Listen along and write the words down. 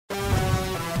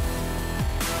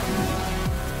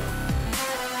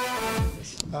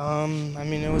I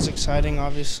mean, it was exciting,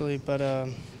 obviously, but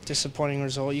disappointing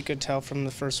result. You could tell from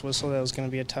the first whistle that it was going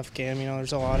to be a tough game. You know,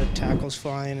 there's a lot of tackles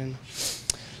flying and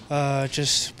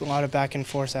just a lot of back and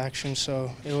forth action.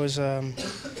 So it was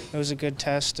a good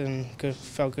test and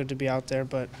felt good to be out there,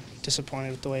 but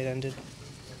disappointed with the way it ended. Is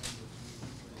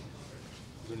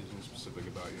there anything specific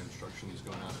about your instructions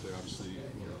going out there? Obviously,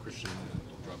 Christian,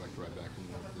 draw back to right back from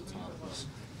the top. Was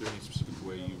there any specific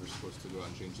way you were supposed to go out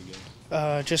and change the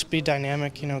game? Just be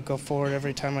dynamic, go forward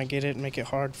every time I get it, make it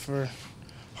hard for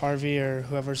Harvey or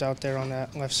whoever's out there on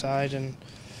that left side and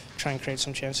try and create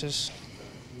some chances.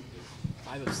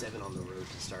 5 of 7 on the road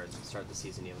to start the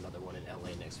season. You have another one in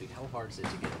LA next week. How hard is it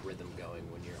to get a rhythm going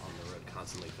when you're on the road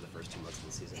constantly for the first 2 months of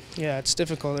the season? Yeah, it's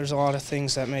difficult. There's a lot of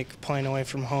things that make playing away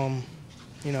from home,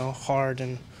 hard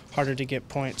and harder to get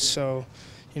points. So,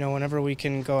 whenever we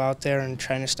can go out there and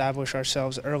try and establish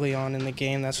ourselves early on in the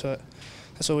game, that's what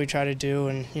we try to do.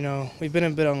 And, we've been a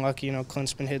bit unlucky.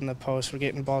 Clint's been hitting the post. We're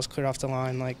getting balls cleared off the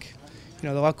line.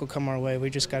 The luck will come our way. We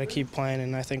just got to keep playing,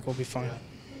 and I think we'll be fine.